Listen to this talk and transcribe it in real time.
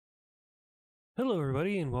Hello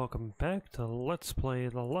everybody and welcome back to Let's Play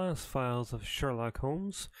the last files of Sherlock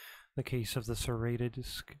Holmes, the case of the Serrated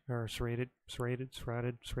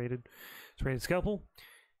Scalpel.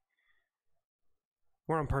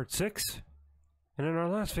 We're on part 6, and in our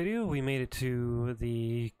last video we made it to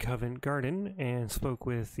the Covent Garden and spoke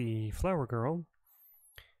with the flower girl.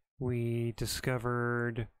 We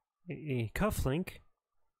discovered a cufflink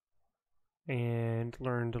and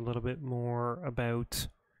learned a little bit more about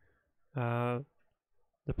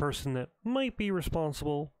the person that might be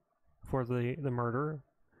responsible for the murder,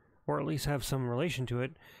 or at least have some relation to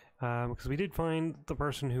it, because we did find the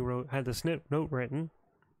person who had this note written.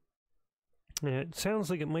 And it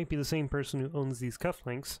sounds like it might be the same person who owns these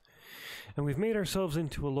cufflinks, and we've made ourselves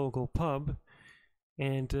into a local pub,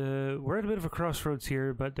 and we're at a bit of a crossroads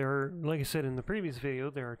here, but there are, like I said in the previous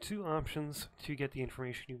video, there are two options to get the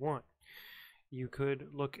information you want. You could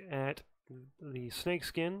look at the snake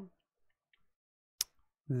skin,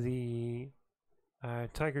 the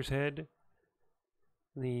tiger's head,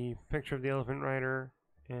 the picture of the elephant rider,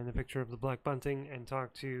 and the picture of the black bunting, and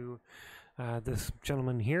talk to this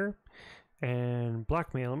gentleman here and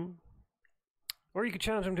blackmail him. Or you could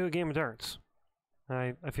challenge him to a game of darts.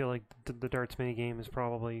 I feel like the darts minigame is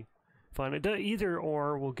probably fun. Either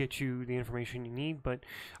or will get you the information you need, but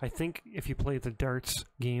I think if you play the darts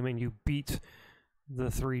game and you beat the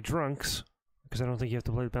three drunks, because I don't think you have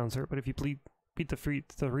to play the bouncer, but if you beat the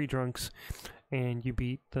three drunks and you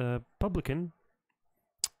beat the publican,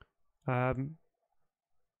 in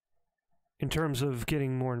terms of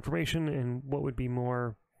getting more information and what would be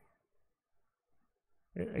more,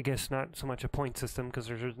 I guess not so much a point system, because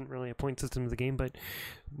there isn't really a point system to the game, but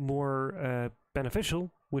more beneficial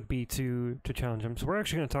would be to challenge him. So we're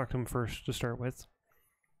actually going to talk to him first to start with.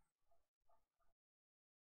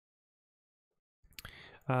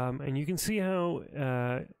 And you can see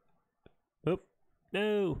how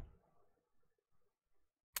no!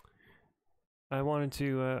 I wanted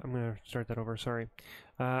to, I'm going to start that over, sorry.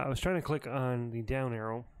 I was trying to click on the down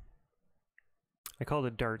arrow. I called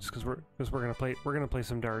it darts because we're going to play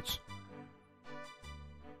some darts.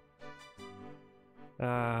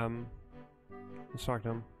 Let's talk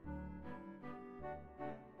to him.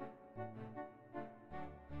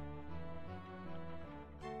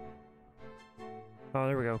 Oh,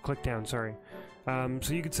 there we go. Click down, sorry.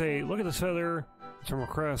 So you could say, look at this feather. It's from a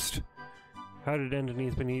crest. How did it end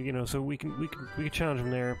beneath? You know, so we could challenge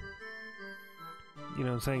him there. You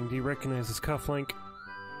know, saying, do you recognize this cufflink?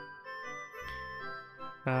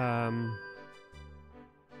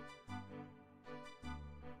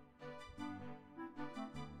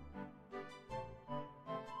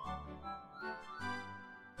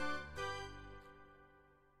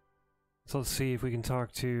 So let's see if we can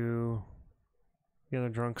talk to the other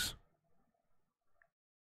drunks.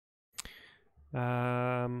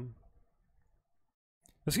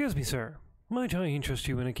 Excuse me, sir. Might I interest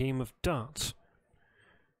you in a game of darts?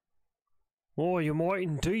 Oh, you might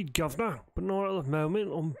indeed, governor, but not at the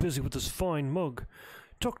moment. I'm busy with this fine mug.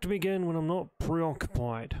 Talk to me again when I'm not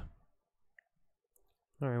preoccupied.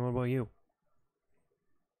 Alright, what about you?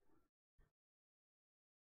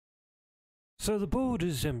 So the board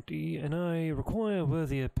is empty, and I require a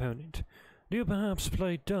worthy opponent. Do you perhaps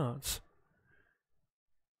play darts?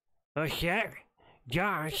 Yeah.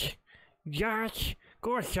 Yes. Of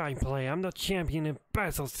course I play. I'm the champion in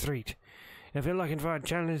Basil Street. If you're looking for a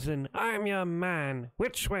challenge, then I'm your man.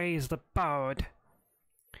 Which way is the board?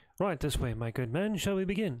 Right this way, my good man. Shall we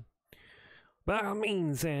begin? By all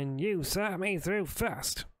means, and you saw me through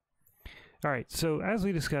first. Alright, so as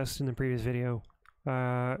we discussed in the previous video,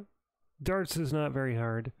 darts is not very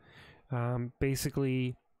hard.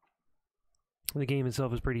 Basically, the game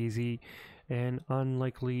itself is pretty easy. And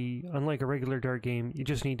unlike a regular dart game, you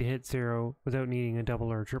just need to hit 0 without needing a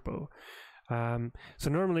double or a triple. So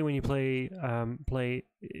normally when you play,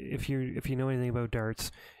 if you know anything about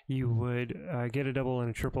darts, you would get a double and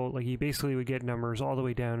a triple. Like you basically would get numbers all the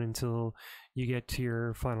way down until you get to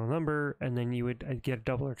your final number, and then you would get a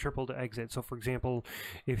double or triple to exit. So for example,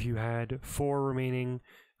 if you had 4 remaining,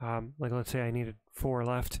 like let's say I needed 4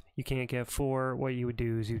 left, you can't get 4. What you would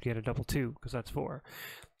do is you'd get a double 2 because that's 4.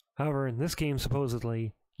 However, in this game,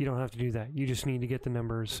 supposedly, you don't have to do that. You just need to get the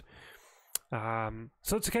numbers. So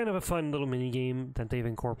it's kind of a fun little mini game that they've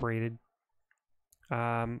incorporated.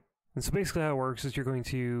 And so basically how it works is you're going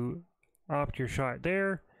to opt your shot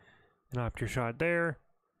there, and opt your shot there,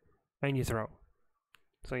 and you throw.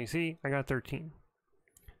 So you see, I got 13.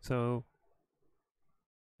 So,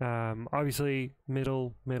 obviously,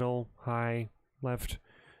 middle, high, left.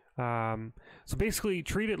 So basically,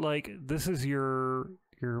 treat it like this is your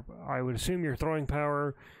I would assume your throwing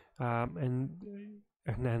power,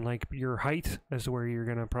 and then like your height as to where you're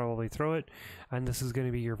going to probably throw it, and this is going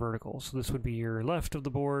to be your vertical. So this would be your left of the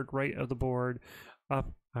board, right of the board,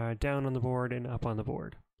 up, down on the board, and up on the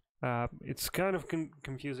board. It's kind of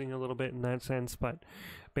confusing a little bit in that sense, but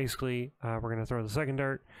basically we're going to throw the second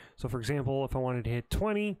dart. So for example, if I wanted to hit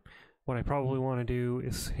 20, what I probably want to do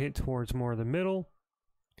is hit towards more the middle,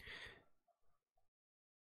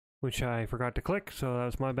 which I forgot to click, so that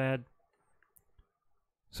was my bad.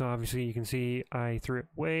 So obviously you can see I threw it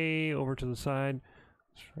way over to the side.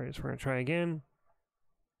 Right, so we're going to try again.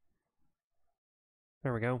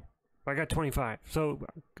 There we go. I got 25. So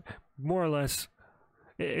more or less,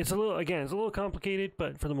 it's a little, again, it's a little complicated,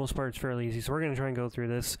 but for the most part it's fairly easy. So we're going to try and go through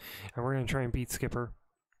this, and we're going to try and beat Skipper.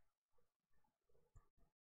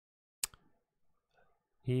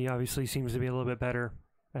 He obviously seems to be a little bit better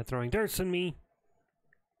at throwing darts than me.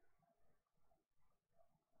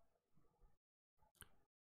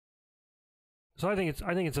 So I think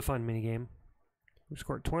it's a fun mini game. We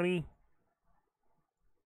scored 20.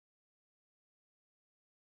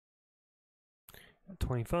 Got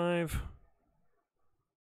 25.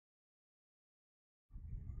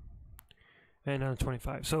 And now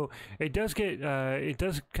 25. So it does kind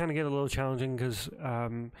of get a little challenging because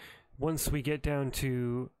once we get down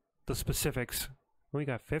to the specifics, we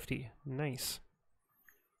got 50. Nice.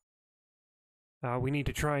 We need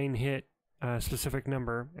to try and hit a specific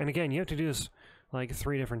number. And again, you have to do this like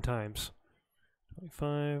 3 different times.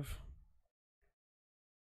 25.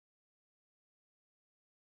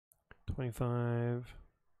 25.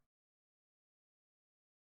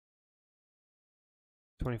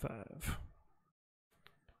 25.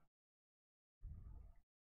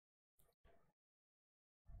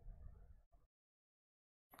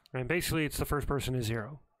 And basically it's the first person to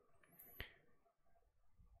 0.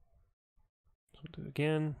 So we'll do it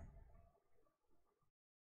again.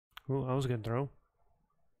 Ooh, that was a good throw.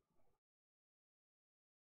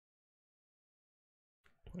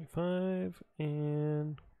 25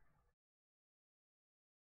 and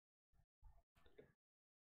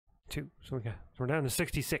 2. So we're down to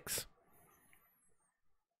 66.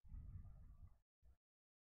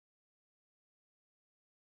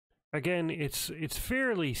 Again, it's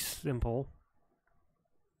fairly simple.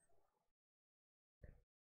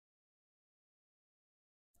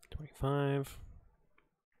 $25.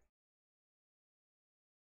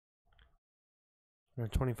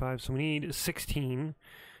 25, so we need 16.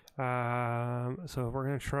 So we're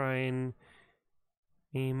going to try and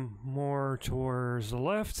aim more towards the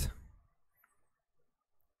left.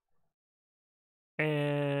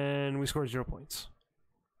 And we scored 0 points.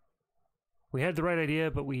 We had the right idea,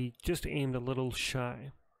 but we just aimed a little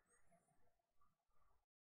shy.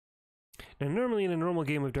 Now, normally in a normal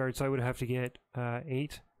game of darts, I would have to get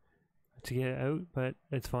 8 to get it out, but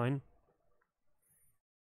it's fine.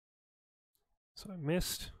 So I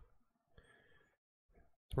missed.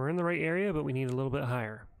 So we're in the right area, but we need a little bit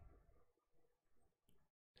higher.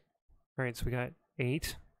 Alright, so we got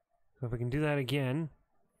 8. So if we can do that again.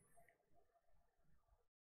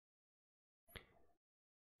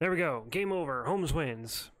 There we go. Game over. Holmes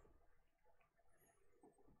wins.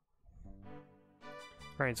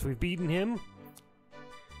 Alright, so we've beaten him.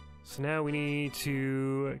 So now we need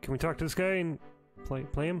to... Can we talk to this guy and play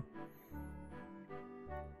him?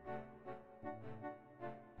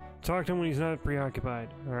 Talk to him when he's not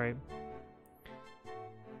preoccupied. Alright.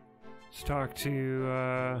 Let's talk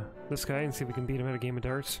to this guy and see if we can beat him at a game of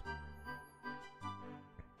darts.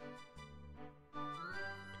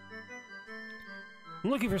 I'm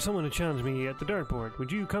looking for someone to challenge me at the dartboard.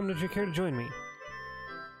 Would you care to join me?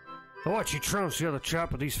 I'll watch you trounce the other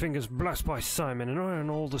chap with these fingers blessed by Simon and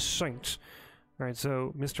all the saints. Alright,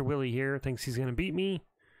 so Mr. Willie here thinks he's going to beat me.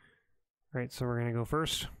 Alright, so we're going to go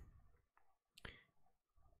first.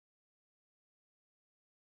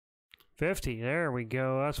 50, there we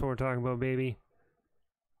go. That's what we're talking about, baby.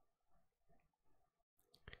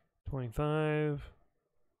 25.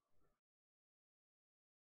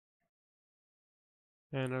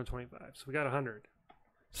 And another 25. So we got 100.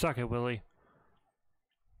 Suck it, Willie.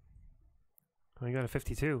 Oh, you got a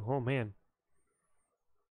 52. Oh, man.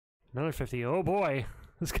 Another 50. Oh, boy.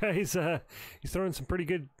 This guy's, he's throwing some pretty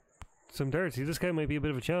good, darts. This guy might be a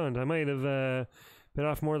bit of a challenge. I might have, bit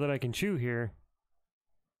off more than I can chew here.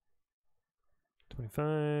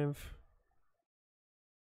 25.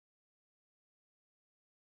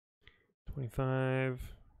 25.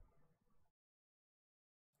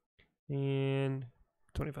 And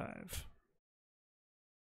 25.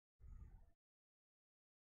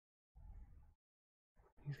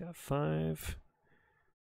 He's got 5.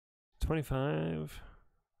 25.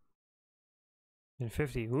 And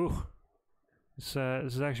 50. Ooh. This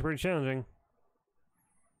is actually pretty challenging.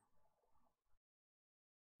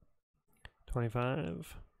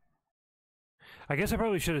 25. I guess I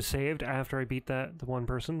probably should have saved after I beat the one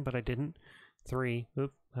person, but I didn't. 3.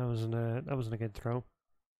 Oop, that wasn't a good throw.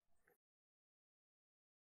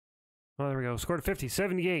 Oh, there we go. Scored 50.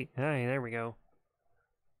 78. Hey, there we go.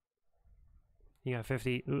 You got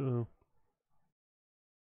 50. Ooh.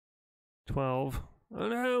 12. Oh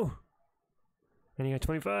no! And you got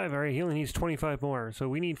 25. Alright, he only needs 25 more. So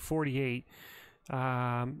we need 48.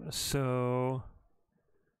 So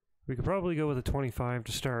we could probably go with a 25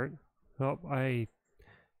 to start. Oh, I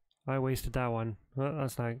wasted that one. Well,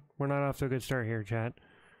 that's not... We're not off to a good start here, chat.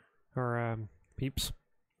 Or, peeps.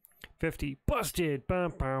 50. Busted! Bow,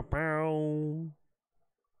 bow, bow.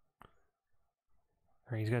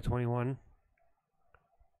 Alright, he's got 21.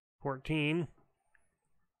 14.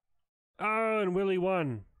 Oh, and Willie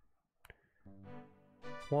won.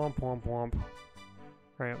 Womp, womp, womp.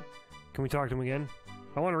 Alright, can we talk to him again?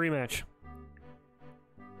 I want a rematch.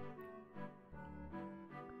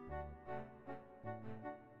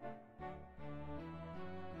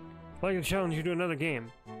 I'd like to challenge you to another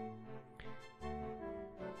game.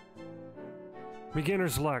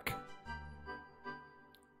 Beginner's luck.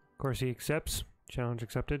 Of course he accepts. Challenge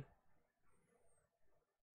accepted.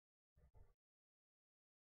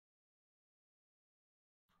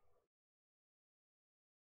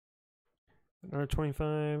 Another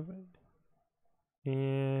 25.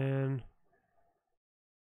 And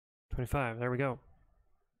 25. There we go.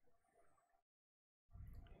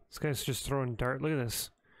 This guy's just throwing dart. Look at this.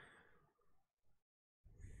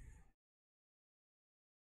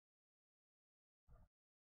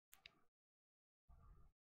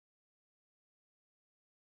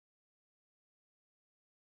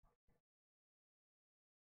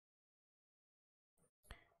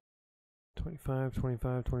 $25,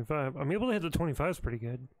 $25, $25. I'm able to hit the 25s pretty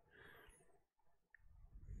good.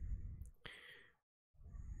 I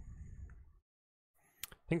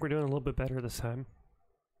think we're doing a little bit better this time.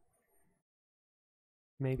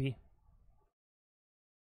 Maybe.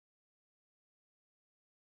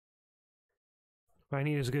 What I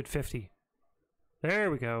need is a good 50. There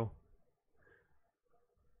we go.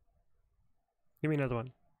 Give me another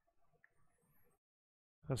one.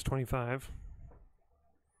 That's 25.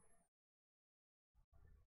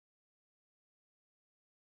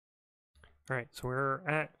 Alright, so we're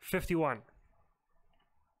at 51.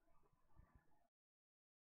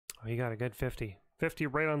 Oh, you got a good 50. 50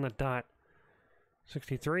 right on the dot.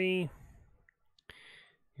 63.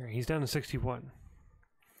 Here, he's down to 61.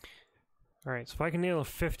 Alright, so if I can nail a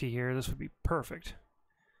 50 here, this would be perfect.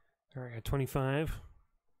 Alright, at 25.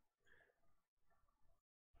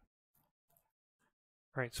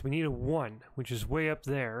 Alright, so we need a 1, which is way up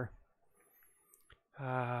there.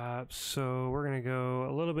 So we're going to go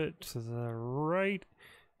a little bit to the right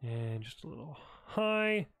and just a little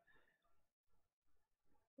high.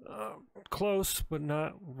 Close, but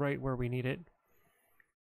not right where we need it.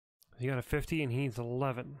 He got a 50 and he needs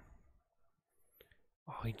 11.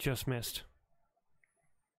 Oh, he just missed.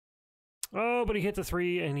 Oh, but he hit the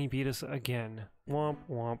 3 and he beat us again. Womp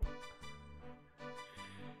womp.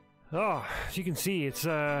 Oh, as you can see,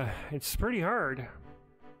 it's pretty hard.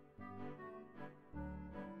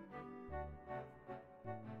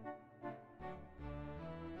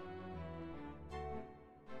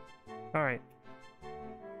 Alright.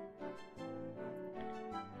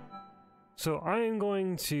 So I'm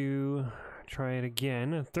going to try it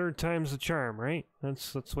again. Third time's the charm, right?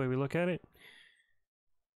 That's the way we look at it.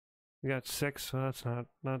 We got 6, so that's not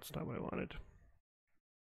what I wanted.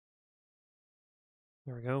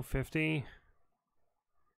 There we go, 50.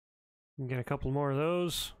 We can get a couple more of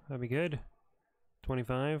those. That'd be good.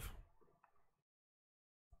 25.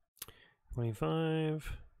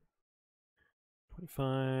 25.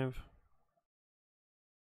 25.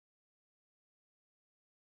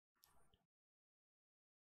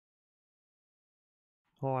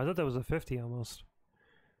 Oh, I thought that was a 50 almost.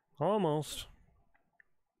 Almost.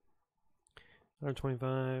 Another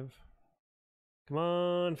 25. Come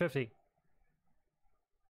on, 50.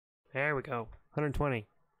 There we go. 120.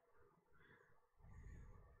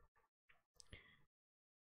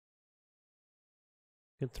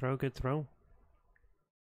 Good throw, good throw.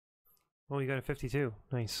 Oh, you got a 52.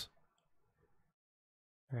 Nice.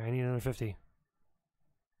 Alright, I need another 50.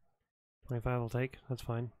 25 will take. That's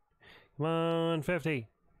fine. Come on, 50.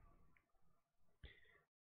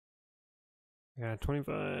 I got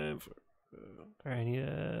 25. Alright, I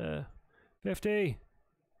need 50.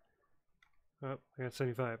 Oh, I got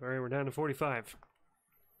 75. Alright, we're down to 45.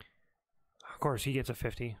 Of course, he gets a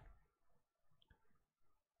 50.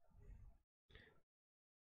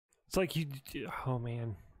 It's like you... Oh,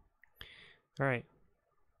 man. Alright.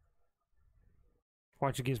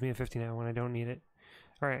 Watch, it gives me a 50 now when I don't need it.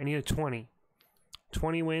 Alright, I need a 20.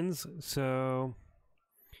 20 wins, so...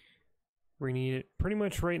 We need it pretty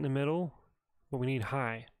much right in the middle, but we need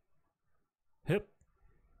high. Hip.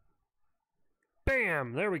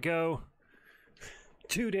 Bam! There we go.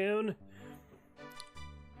 2 down.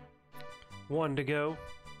 1 to go.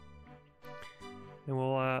 And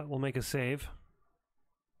we'll make a save.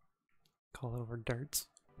 Call it over darts.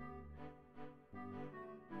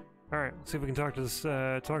 Alright, let's see if we can talk to this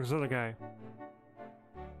other guy.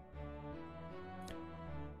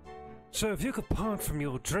 So if you could part from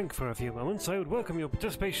your drink for a few moments, I would welcome your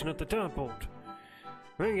participation at the dartboard.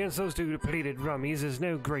 Running against those 2 depleted rummies is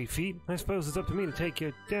no great feat. I suppose it's up to me to take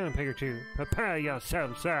you down a peg or 2. Prepare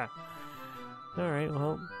yourself, sir. Alright,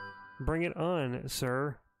 well, bring it on,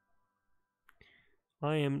 sir.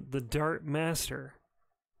 I am the dart master.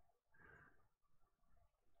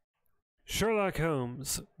 Sherlock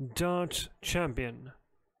Holmes, dart champion.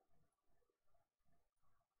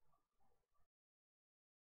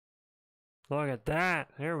 Look at that.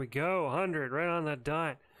 There we go. 100 right on that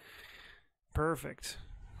dot. Perfect.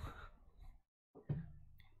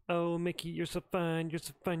 Oh, Mickey, you're so fine. You're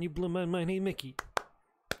so fine. You blew my mind. Hey, Mickey.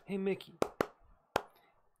 Hey, Mickey.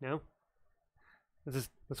 No? That's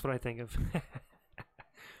what I think of.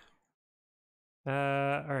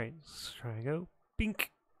 Alright. Let's try to go.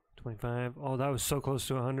 Bink. 25. Oh, that was so close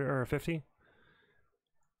to 100 or 50.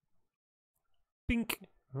 Bink.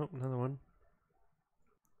 Oh, another one.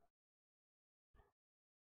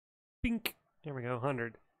 Bink. There we go.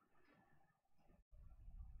 100.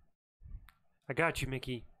 I got you,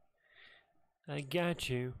 Mickey. I got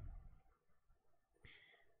you.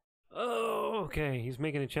 Oh, okay. He's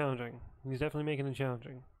making it challenging. He's definitely making it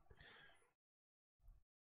challenging.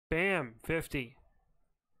 Bam! 50.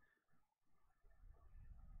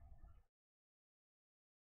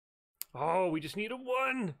 Oh, we just need a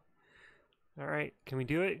 1! Alright, can we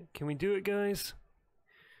do it? Can we do it, guys?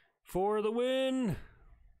 For the win!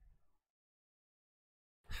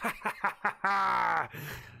 Ha ha ha ha ha!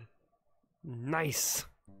 Nice!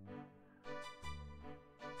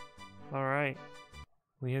 Alright.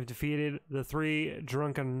 We have defeated the 3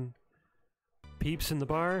 drunken peeps in the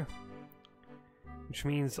bar, which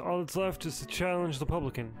means all that's left is to challenge the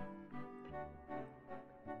publican.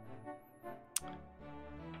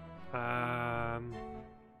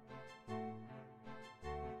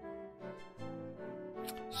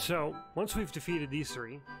 So, once we've defeated these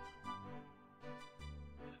 3,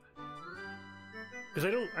 because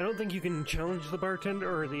I don't think you can challenge the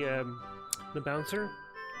bartender or the bouncer.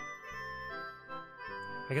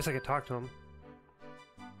 I guess I could talk to him.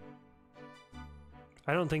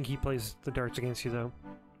 I don't think he plays the darts against you, though.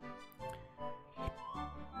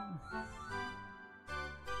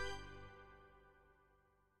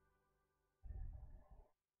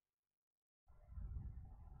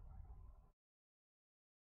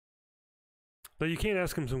 Though you can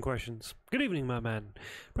ask him some questions. Good evening, my man.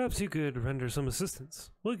 Perhaps you could render some assistance.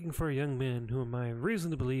 Looking for a young man whom I have reason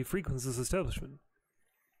to believe frequents this establishment.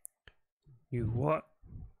 You what?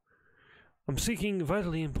 I'm seeking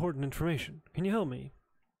vitally important information. Can you help me?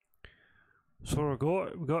 Sorry,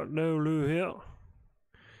 we got no Lou here.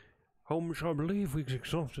 Holmes, I believe we've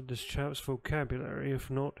exhausted this chap's vocabulary, if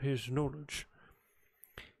not his knowledge.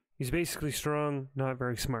 He's basically strong, not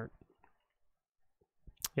very smart.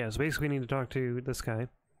 Yeah, so basically we need to talk to this guy.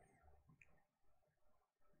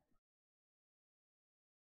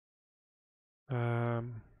 Good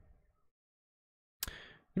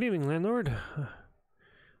evening, landlord.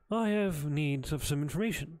 I have needs of some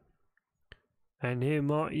information. And here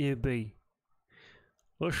might you be.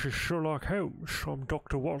 This is Sherlock Holmes from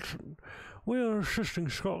Dr. Watson. We are assisting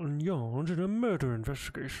Scotland Yard in a murder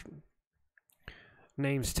investigation.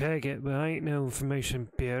 Name's Taggart, but I ain't no information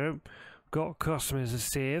bureau. Got customers to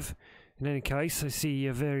serve. In any case, I see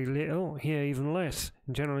you very little, hear even less,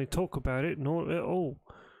 and generally talk about it not at all.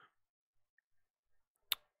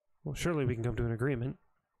 Well, surely we can come to an agreement.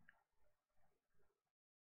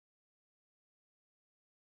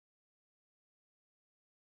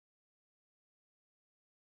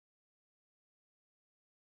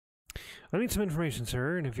 I need some information,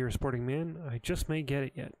 sir, and if you're a sporting man, I just may get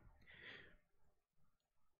it yet.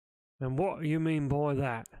 And what do you mean by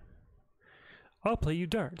that? I'll play you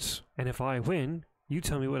darts, and if I win, you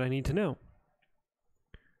tell me what I need to know.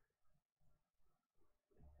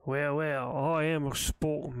 Well, I am a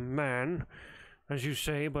sporting man, as you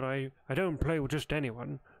say, but I don't play with just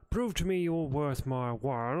anyone. Prove to me you're worth my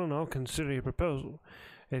while, and I'll consider your proposal.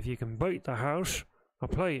 If you can beat the house, I'll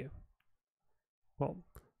play you. Well,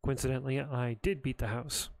 Coincidentally, I did beat the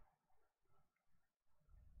house.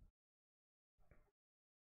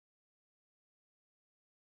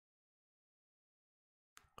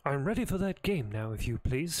 I'm ready for that game now, if you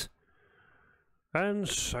please. And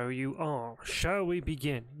so you are. Shall we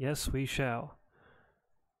begin? Yes, we shall.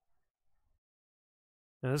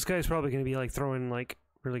 Now this guy's probably going to be like throwing like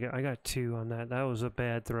really good. I got 2 on that. That was a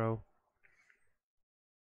bad throw.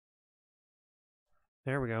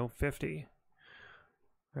 There we go. 50.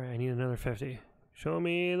 Alright, I need another 50. Show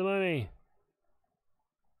me the money.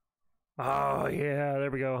 Oh yeah,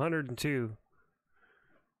 there we go. 102.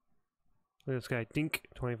 Look at this guy. Dink.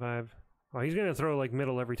 25. Oh, he's going to throw like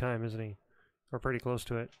middle every time, isn't he? Or pretty close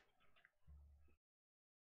to it.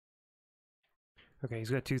 Okay, he's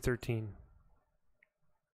got 213.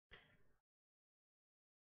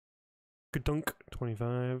 Good dunk.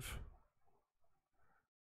 25.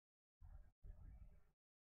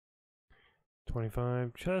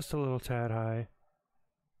 25. Just a little tad high.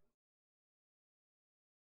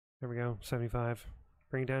 There we go. 75.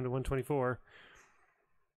 Bring it down to 124.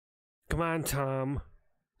 Come on, Tom.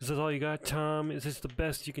 Is this all you got, Tom? Is this the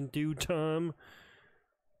best you can do, Tom?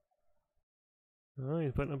 Oh,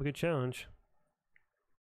 he's putting up a good challenge.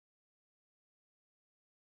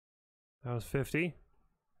 That was 50.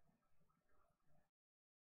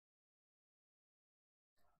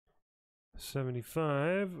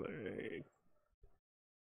 $75.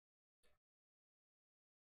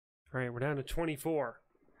 Alright, we're down to 24.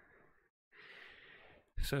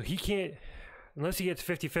 So he can't, unless he gets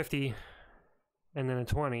 50-50 and then a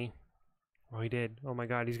 20. Oh, he did. Oh my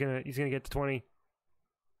god, he's gonna get to 20.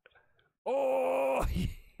 Oh,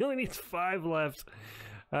 he only needs 5 left.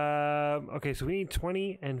 Okay, so we need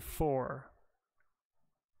 20 and 4.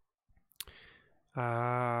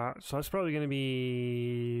 So that's probably going to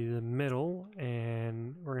be the middle,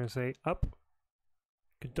 and we're going to say up.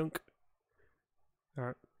 Good dunk.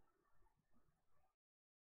 Alright.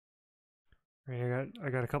 Alright, I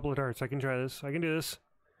got a couple of darts. I can try this. I can do this.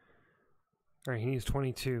 Alright, he needs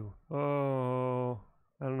 22. Oh,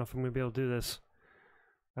 I don't know if I'm going to be able to do this.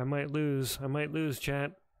 I might lose. I might lose,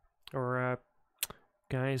 chat. Or,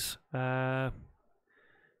 guys. I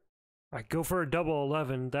go for a double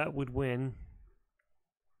 11. That would win.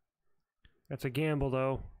 That's a gamble,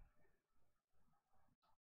 though.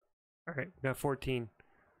 Alright, we got 14.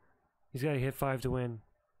 He's got to hit 5 to win.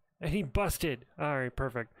 And he busted! Alright,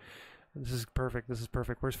 perfect. This is perfect. This is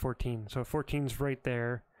perfect. Where's 14? So 14's right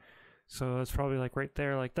there. So it's probably like right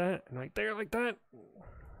there like that. And right there like that.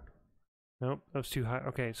 Nope, that was too high.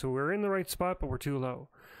 Okay, so we're in the right spot, but we're too low.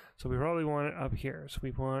 So we probably want it up here. So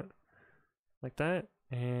we want like that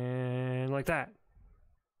and like that.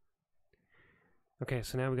 Okay,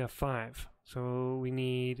 so now we got 5. So we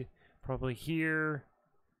need probably here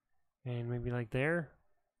and maybe like there.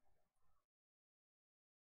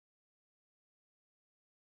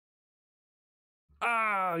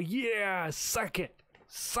 Ah, yeah! Suck it!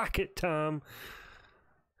 Suck it, Tom!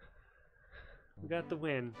 We got the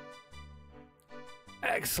win.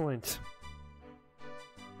 Excellent!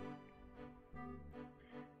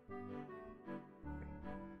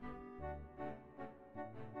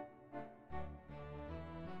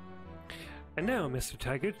 And now, Mr.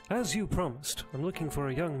 Taggart, as you promised, I'm looking for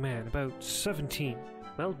a young man about 17,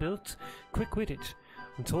 well-built, quick-witted.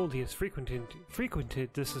 I'm told he has frequented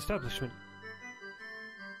this establishment.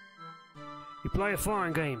 You play a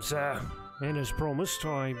fine game, sir. And as promised,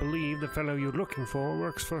 I believe the fellow you're looking for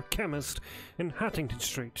works for a chemist in Hattington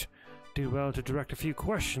Street. Do well to direct a few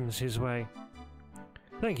questions his way.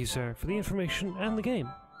 Thank you, sir, for the information and the game.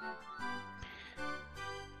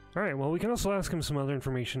 Alright, well, we can also ask him some other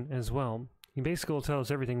information as well. He basically will tell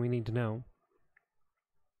us everything we need to know.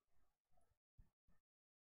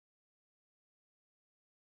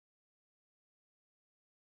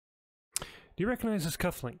 Do you recognize this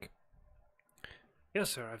cufflink?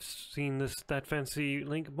 Yes, sir, I've seen that fancy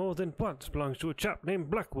link more than once. Belongs to a chap named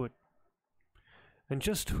Blackwood. And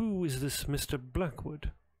just who is this Mr.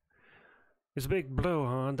 Blackwood? He's a big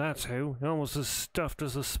blowhard, that's who. Almost as stuffed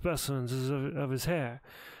as the specimens of his hair.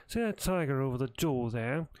 See that tiger over the door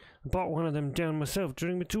there? I bought one of them down myself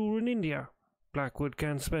during my tour in India. Blackwood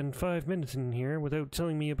can't spend 5 minutes in here without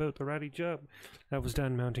telling me about the ratty job that was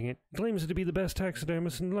done mounting it. He claims to be the best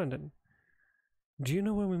taxidermist in London. Do you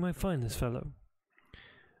know where we might find this fellow?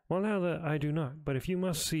 Well, now that I do not, but if you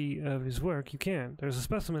must see of his work, you can. There's a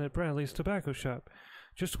specimen at Bradley's tobacco shop,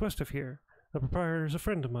 just west of here. The proprietor is a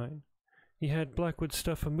friend of mine. He had Blackwood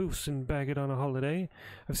stuff a moose and bag it on a holiday.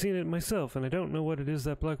 I've seen it myself, and I don't know what it is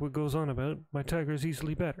that Blackwood goes on about. My tiger's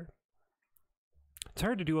easily better. It's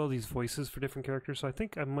hard to do all these voices for different characters, so I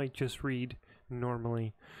think I might just read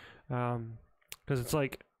normally. Because it's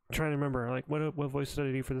like trying to remember, like, what voice did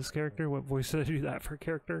I do for this character? What voice did I do that for a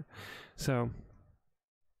character? So,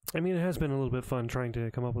 I mean, it has been a little bit fun trying to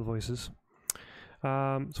come up with voices.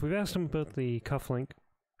 So we've asked him about the cufflink,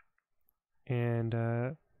 and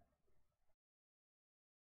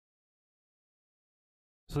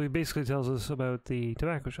so he basically tells us about the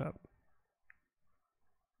tobacco shop.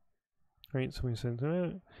 Right, so we send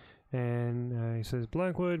that, and he says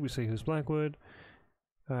Blackwood. We say who's Blackwood.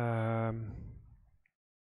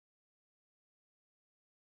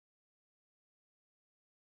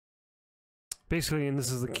 Basically, and this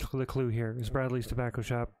is the clue here, is Bradley's tobacco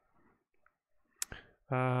shop.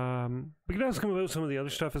 We can ask him about some of the other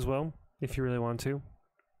stuff as well, if you really want to.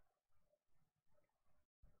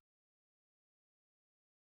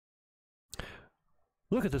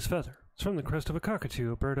 Look at this feather. It's from the crest of a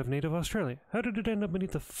cockatoo, a bird of native Australia. How did it end up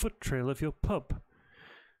beneath the foot trail of your pub?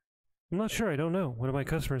 I'm not sure, I don't know. One of my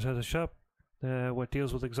customers has a shop what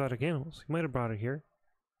deals with exotic animals. He might have brought it here.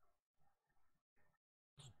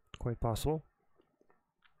 It's quite possible.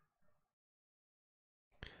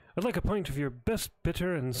 I'd like a pint of your best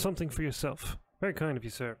bitter and something for yourself. Very kind of you,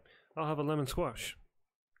 sir. I'll have a lemon squash.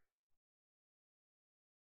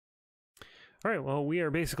 Alright, well, we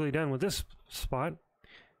are basically done with this spot.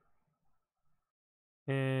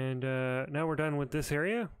 And now we're done with this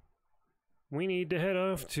area. We need to head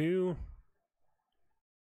off to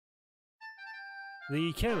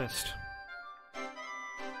the chemist.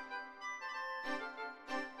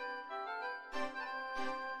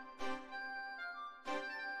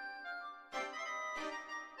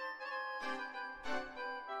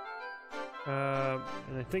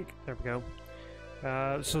 And I think, there we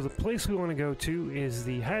go. So the place we want to go to is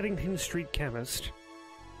the Haddington Street Chemist,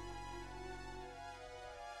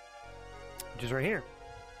 which is right here.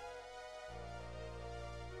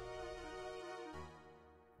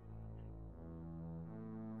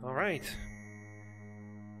 Alright.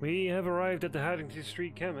 We have arrived at the Haddington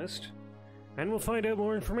Street Chemist, and we'll find out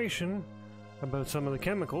more information about some of the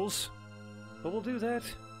chemicals, but we'll do that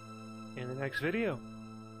in the next video.